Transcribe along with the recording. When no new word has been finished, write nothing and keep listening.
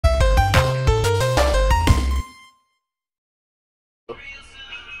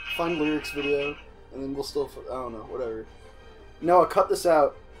Find lyrics video, and then we'll still. I don't know. Whatever. Noah, cut this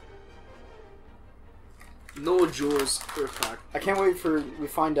out. Noah Jules for a fact. I can't wait for we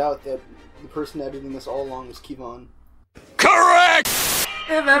find out that the person editing this all along was Kevon. Correct!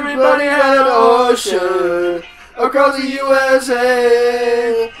 If everybody had an ocean across the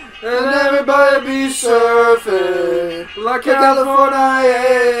USA, and everybody be surfing like California,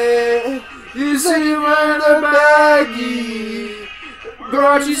 you say you wearing a baggy,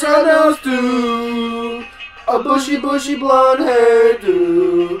 Gucci sandals too, a bushy blonde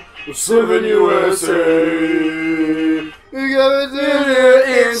hairdo, serving USA. You gotta do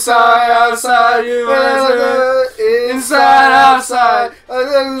it inside, outside, USA, inside, outside.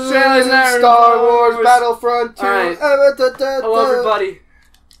 Star Wars, Battlefront 2. Alright. Hello, everybody.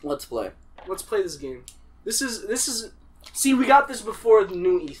 Let's play. Let's play this game. This is. See, we got this before the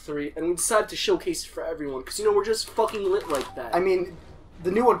new E3, and we decided to showcase it for everyone because we're just fucking lit like that. I mean,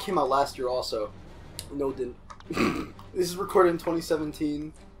 the new one came out last year also. No, it didn't. This is recorded in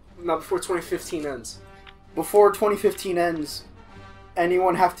 2017. Not before 2015 ends. Before 2015 ends,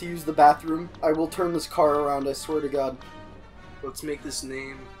 anyone have to use the bathroom? I will turn this car around, I swear to God. Let's make this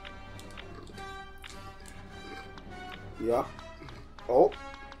name. Yeah. Oh.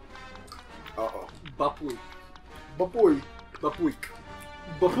 Uh-oh. Bapui. Baboy. Bapuik.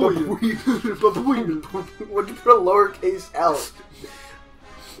 Baboy. Bapuik. Why'd you put a lowercase L?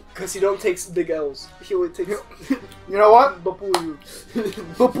 Because he don't take big L's. He only takes... You know what? Bapuik.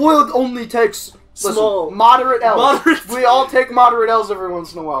 Baboy only takes... Small. Listen, moderate L's. Moderate. We all take moderate L's every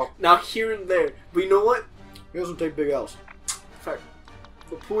once in a while. Now here and there. But you know what? He doesn't take big L's. In fact,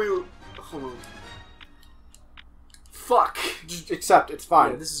 Bapuik... Hold on. Fuck. Just accept, it's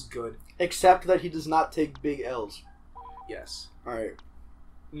fine. Yeah, this is good. Except that he does not take big L's. Yes. Alright.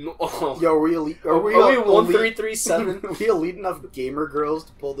 No. Oh. Yo, are we elite? Are we 1337? Are we elite enough gamer girls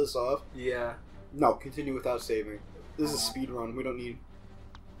to pull this off? Yeah. No, continue without saving. This is a speed run. We don't need.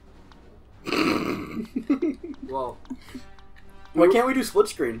 Well. Why can't we do split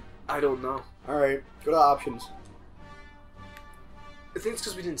screen? I don't know. Alright, go to options. I think it's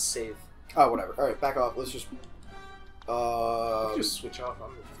because we didn't save. Oh, whatever. Alright, back off. Let's just. We can just switch off. I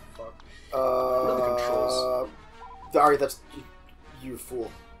don't give a fuck. What are the controls? Alright, that's. You fool.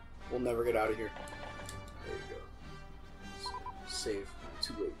 We'll never get out of here. There you go. Save.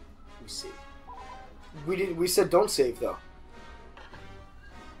 Too late. We save. We didn't. We said don't save though.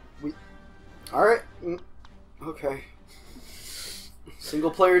 We. Alright. Okay.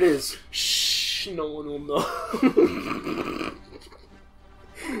 Single player it is. Shh. No one will know.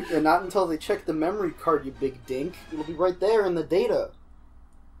 Yeah, not until they check the memory card, you big dink. It'll be right there in the data.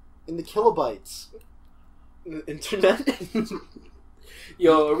 In the kilobytes. The internet?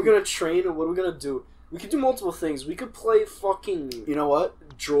 Yo, are we gonna train or what are we gonna do? We could do multiple things. We could play fucking... You know what?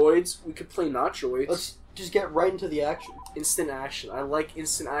 Droids. We could play not droids. Let's just get right into the action. Instant action. I like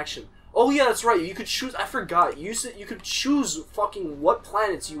instant action. Oh yeah, that's right. You could choose... I forgot. You said you could choose fucking what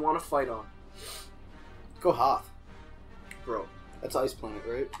planets you want to fight on. Go Hoth. Bro. That's Ice Planet,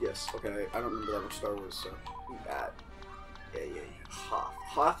 right? Yes. Okay, I don't remember that much Star Wars, so... Bad. Yeah. Hoth.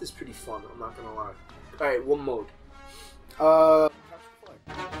 Hoth is pretty fun, I'm not gonna lie. Alright, what mode?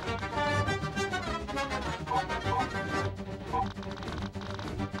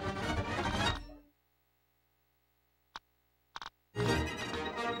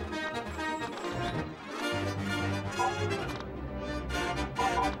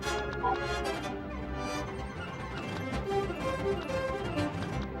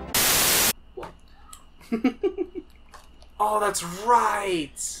 Oh, that's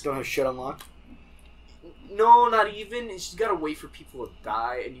right! Don't have shit unlocked? No, not even. It's just gotta wait for people to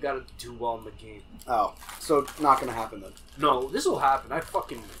die, and you gotta do well in the game. Oh, so not gonna happen then. No, this will happen. I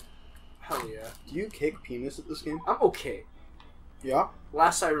fucking... Hell yeah. Do you kick penis at this game? I'm okay. Yeah?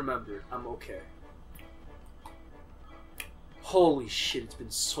 Last I remembered, I'm okay. Holy shit, it's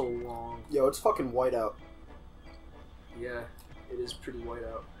been so long. Yo, it's fucking white out. Yeah, it is pretty white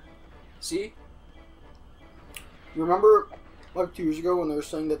out. See? You remember, like 2 years ago, when they were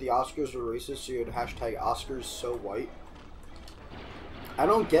saying that the Oscars were racist, so you had hashtag Oscars so white? I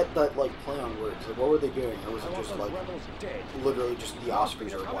don't get that, like, play on words. Like, what were they doing? Or was it just, like, literally just the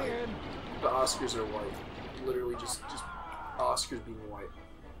Oscars are white? The Oscars are white. Literally just Oscars being white.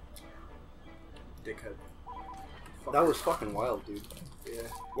 Dickhead. Fuck. That was fucking wild, dude. Yeah.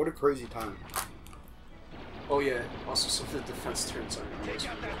 What a crazy time. Oh yeah, also some of the defense turrets aren't nice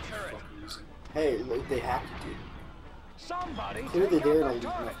for that fucking reason. Hey, like, they hacked it, dude. Clearly they're in a elite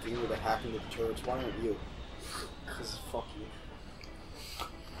enough game where they hack into the turrets. Why aren't you? Because fuck you.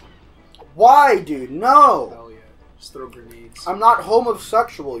 Why, dude? No! Hell yeah. Just throw grenades. I'm not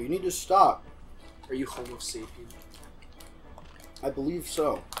homosexual. You need to stop. Are you homo sapien? I believe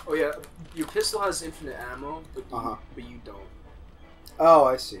so. Oh yeah, your pistol has infinite ammo, but you don't. Oh,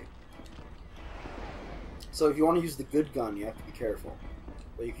 I see. So if you want to use the good gun, you have to be careful.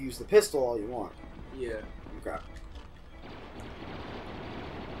 But you can use the pistol all you want. Yeah. Okay.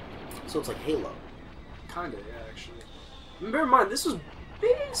 So it's like Halo. Kinda, yeah, actually. Bear in mind, this was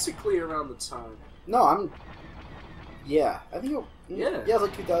basically around the time. No, I'm... Yeah. I think it... Yeah. Yeah, it's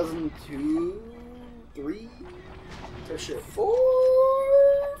like 2002, 3, Oh shit.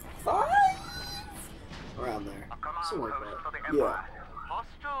 4, 5? Around there. Something like that. Yeah.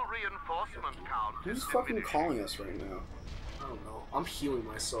 Hostile reinforcement count. Who's fucking calling us right now? I don't know. I'm healing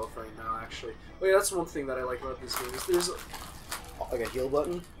myself right now, actually. Oh yeah, that's one thing that I like about this game. Is there's Like a heal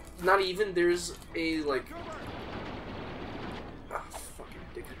button? not even there's a like. Ah, fucking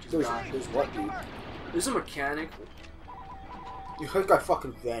dick! I just died. There's what, dude? There's a mechanic. You think I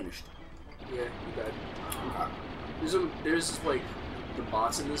fucking vanished. Yeah, you died. Okay. There's like the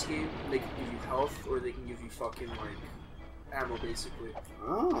bots in this game. They can give you health, or they can give you fucking like ammo, basically.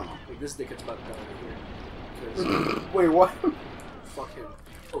 Oh. Like this dickhead's about to die right here. Because Wait, what? fuck him.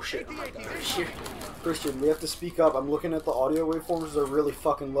 Oh shit! I'm about to die right here. Krystian, we have to speak up. I'm looking at the audio waveforms. They're really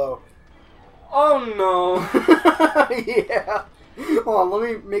fucking low. Oh no! Yeah. Hold on, let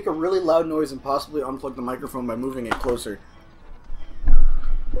me make a really loud noise and possibly unplug the microphone by moving it closer.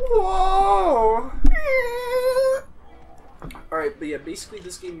 Whoa! Alright, but yeah, basically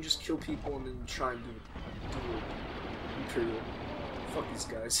this game you just kill people and then try and do Imperial. Fuck these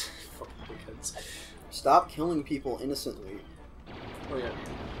guys. Fucking dickheads. Stop killing people innocently. Oh yeah.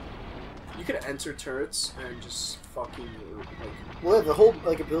 You could enter turrets and just fucking like. Well, yeah, the whole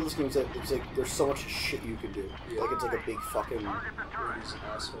like appeal of this game is that it's like there's so much shit you can do. Yeah. Like it's like a big fucking. These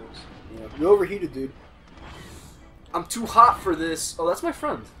assholes. You know, you overheated, dude. I'm too hot for this. Oh, that's my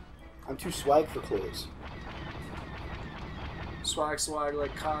friend. I'm too swag for clothes. Swag, swag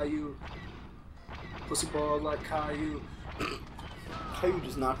like Caillou. Pussy ball like Caillou. Caillou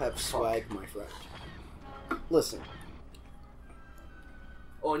does not have swag, my friend. Listen.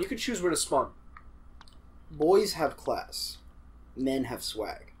 Oh, and you can choose where to spawn. Boys have class. Men have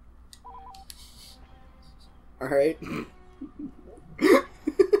swag. Alright?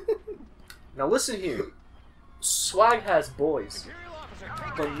 Now listen here. Swag has boys,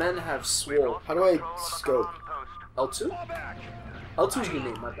 but men have swole. How do I scope? L2? L2's your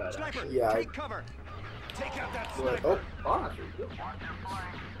name, my bad, actually. Yeah, But, oh. Ah, there you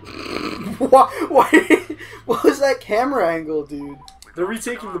go. Why? What was that camera angle, dude? They're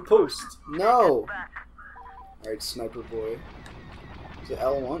retaking the post. No. Alright, sniper boy. Is it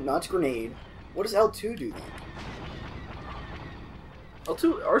L1? No, it's grenade. What does L2 do then?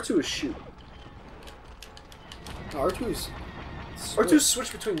 R2 is shoot. No, R2 is... R2 is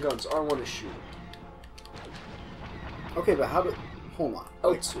switch between guns. R1 is shoot. Okay, but how do... Hold on.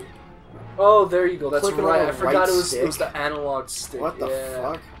 L2. Oh, there you go. That's Clicking right. on the I forgot right it was stick? the analog stick. What the yeah.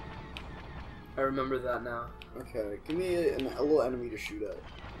 fuck? I remember that now. Okay, give me a little enemy to shoot at.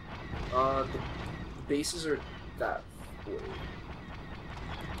 The bases are that way.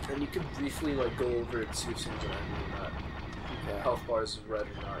 And you could briefly like go over it to see if someone's an enemy or not. Okay. Health bars is red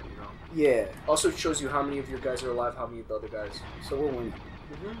or not, you know. Yeah. Also, it shows you how many of your guys are alive, how many of the other guys. So we're winning.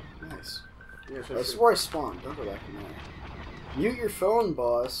 Mm-hmm. Nice. Yeah, This is where I spawned. Don't go back in there. Mute your phone,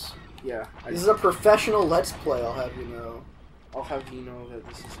 boss. Yeah. This is a professional Let's Play, I'll have you know. I'll have you know that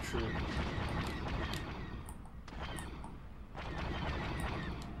this is true.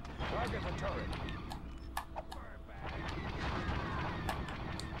 Target the turret.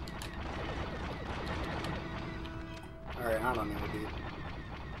 Alright, I don't know, dude.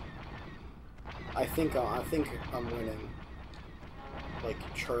 I think I'm winning. Like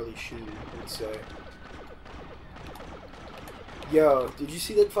Charlie Sheen would say. Yo, did you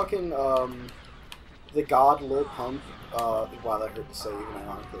see that fucking the god Lil Pump? Wow, that hurt to say even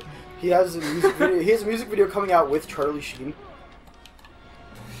ironically. He has a music video. He has a music video coming out with Charlie Sheen.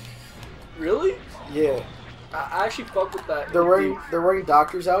 Really? Yeah. I actually fuck with that. They're wearing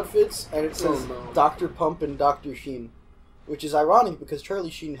doctor's outfits, and it says Oh, no. Dr. Pump and Dr. Sheen, which is ironic because Charlie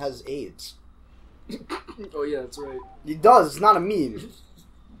Sheen has AIDS. Oh yeah, that's right. He does. It's not a meme.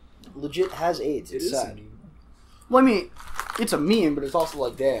 Legit has AIDS. It It's is sad. a meme. Well, I mean, it's a meme, but it's also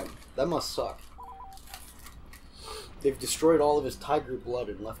like, damn, that must suck. They've destroyed all of his tiger blood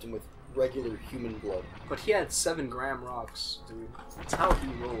and left him with regular human blood. But he had 7-gram rocks, dude. That's how he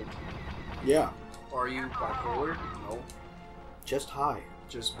rolled. Yeah. Are you bipolar? No. Just high.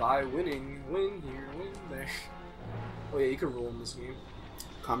 Just by winning, win here, win there. Oh yeah, you can roll in this game.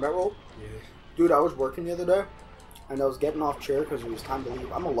 Combat roll? Yeah. Dude, I was working the other day, and I was getting off chair because it was time to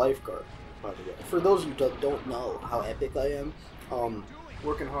leave. I'm a lifeguard, by the way. For those who don't know how epic I am,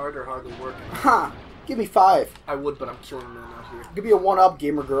 working hard or hardly working? Ha! Give me 5. I would, but I'm killing men out here. Give me a 1-up,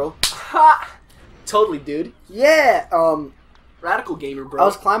 gamer girl. Ha! Totally, dude. Yeah. Radical gamer, bro. I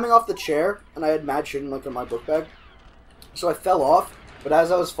was climbing off the chair, and I had mad shit in my book bag, so I fell off. But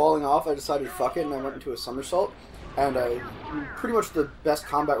as I was falling off, I decided fuck it, and I went into a somersault. And pretty much the best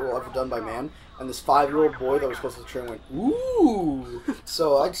combat roll ever done by man. And this 5-year-old boy that was close to the train went, ooh!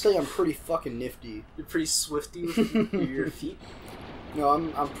 So I'd say I'm pretty fucking nifty. You're pretty swifty with your feet? No,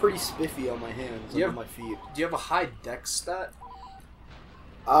 I'm pretty spiffy on my hands and on my feet. Do you have a high dex stat?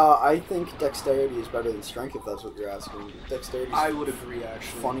 I think dexterity is better than strength, if that's what you're asking. Dexterity I would agree,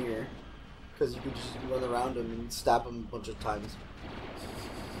 actually. funnier. Because you could just run around him and stab him a bunch of times.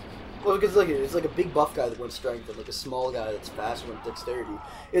 Well, because it's like a big buff guy that went strength, and like a small guy that's fast went dexterity.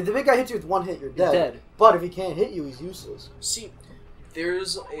 If the big guy hits you with 1 hit, you're dead. You're dead. But if he can't hit you, he's useless. See,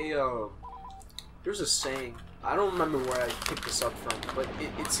 there's a saying. I don't remember where I picked this up from, but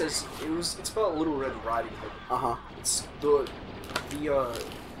it says it's about Little Red Riding Hood. It's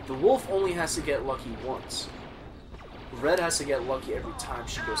the wolf only has to get lucky once. Red has to get lucky every time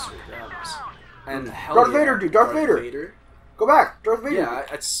she goes to her grandma's. And Darth Vader, dude, Darth Vader. Go back, Darth Vader. Yeah,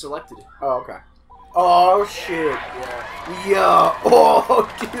 I selected it. Oh, okay. Oh shit. Yeah. Yeah. Oh,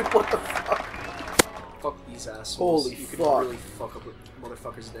 dude, what the fuck? Fuck these assholes. Holy you fuck. could really fuck up a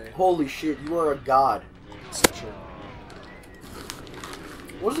motherfucker's day. Holy shit, you are a god. Essentially.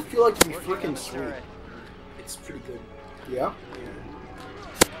 What does it feel like to be freaking sweet? It's pretty good. Yeah? Yeah.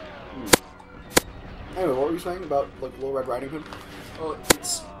 Anyway, what were you saying about like Little Red Riding Hood? Oh,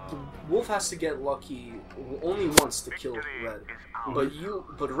 the wolf has to get lucky only once to kill Red,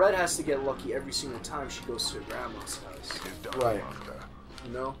 but Red has to get lucky every single time she goes to her grandma's house. Right.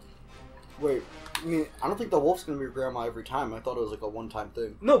 You know? Wait, I mean, I don't think the wolf's gonna be your grandma every time. I thought it was like a one-time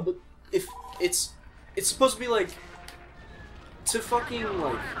thing. No, but if it's supposed to be like to fucking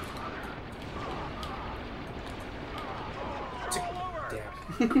like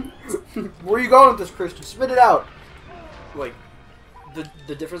damn. Where are you going with this, Krystian? Spit it out. Like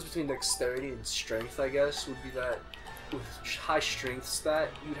the difference between dexterity and strength, I guess, would be that with high strength stat,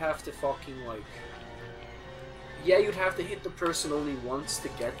 you'd have to fucking like you'd have to hit the person only once to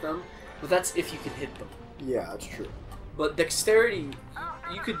get them, but that's if you can hit them. Yeah, that's true. But dexterity,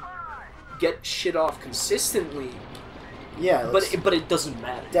 you could get shit off consistently. Yeah, but it doesn't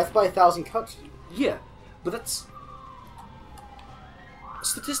matter. Death by 1,000 cuts. Yeah, but that's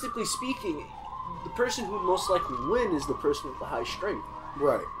statistically speaking, the person who would most likely win is the person with the high strength.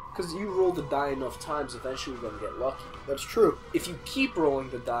 Right. Because you roll the die enough times, eventually you're gonna get lucky. That's true. If you keep rolling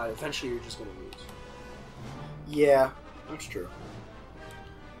the die, eventually you're just gonna lose. Yeah, that's true.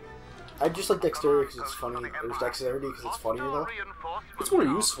 I just like dexterity because it's funny. There's dexterity because it's funnier though. It's more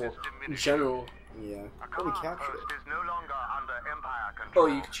useful in general. Yeah, probably captured it. Oh,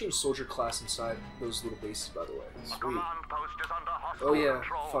 you can change soldier class inside those little bases, by the way. Sweet. Oh yeah,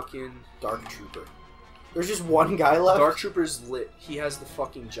 fucking Dark Trooper. There's just one guy left? Dark Trooper's lit. He has the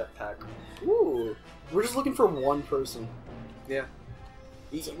fucking jetpack. Ooh. We're just looking for one person. Yeah.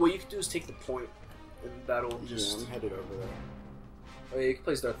 What you can do is take the point, and that'll just... Yeah, I'm headed over there. Oh yeah, you can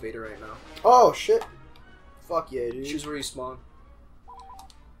play as Darth Vader right now. Oh, shit. Fuck yeah, dude. Choose where you spawn.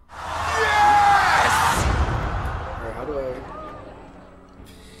 Yes! Alright, how do I...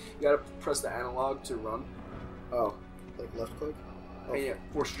 You gotta press the analog to run. Oh, like left click? Oh. And yeah,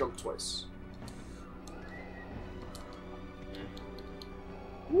 force jump twice.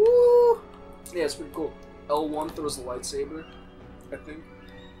 Woo! Yeah, it's pretty cool. L1 throws the lightsaber, I think.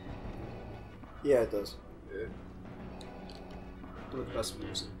 Yeah, it does. Yeah. One of the best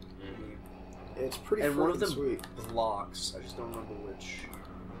moves in the game. It's pretty and one of them sweet. blocks. I just don't remember which.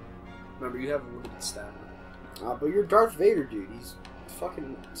 Remember, you have limited stamina. But you're Darth Vader, dude. He's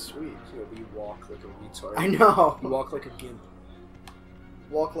fucking sweet. Yeah, but you walk like a retard. I know. You walk like a gimp.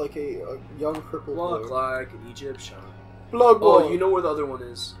 Walk like a young crippled Walk boy. like an Egyptian. Blood Oh, War. you know where the other one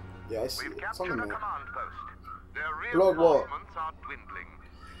is. Yeah, I see it. It's on the map. Blood War. are dwindling.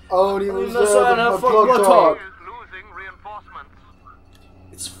 Oh, he was That's there why I with my have plug fuck dog. talk. Is losing reinforcements.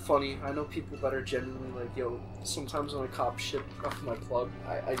 It's funny. I know people that are genuinely like, yo, sometimes when I cop shit off my plug,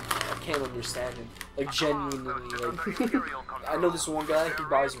 I can't understand him. Like, genuinely, like, I know this one guy who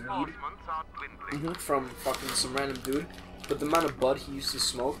buys weed from fucking some random dude, but the amount of bud he used to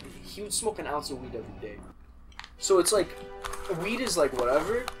smoke, he would smoke an ounce of weed every day. So it's like, weed is like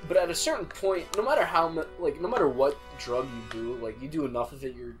whatever, but at a certain point, no matter how no matter what drug you do, like, you do enough of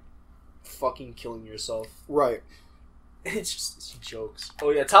it, you're fucking killing yourself. Right. It's just jokes.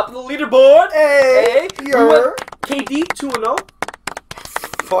 Oh yeah, top of the leaderboard. Hey, we went KD 2-0.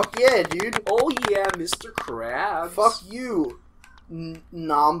 Fuck yeah, dude. Oh yeah, Mr. Krabs. Fuck you,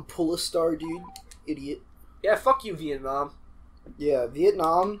 Nam Pulistar, dude. Idiot. Yeah, fuck you, Vietnam. Yeah,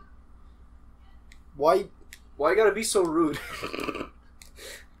 Vietnam. Why? Why you gotta be so rude?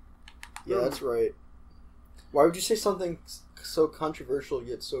 Yeah, that's right. Why would you say something so controversial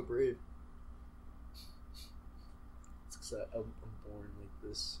yet so brave? It's because I'm born like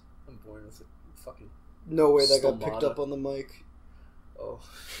this. I'm born with a fucking... No way that got Stomata. picked up on the mic. Oh.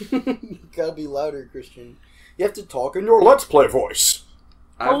 You gotta be louder, Krystian. You have to talk in your Let's Play voice.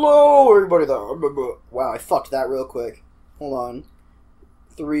 Hello, everybody there. Wow, I fucked that real quick. Hold on.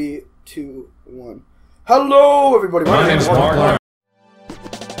 3, 2, 1. Hello, everybody. My name's Mark.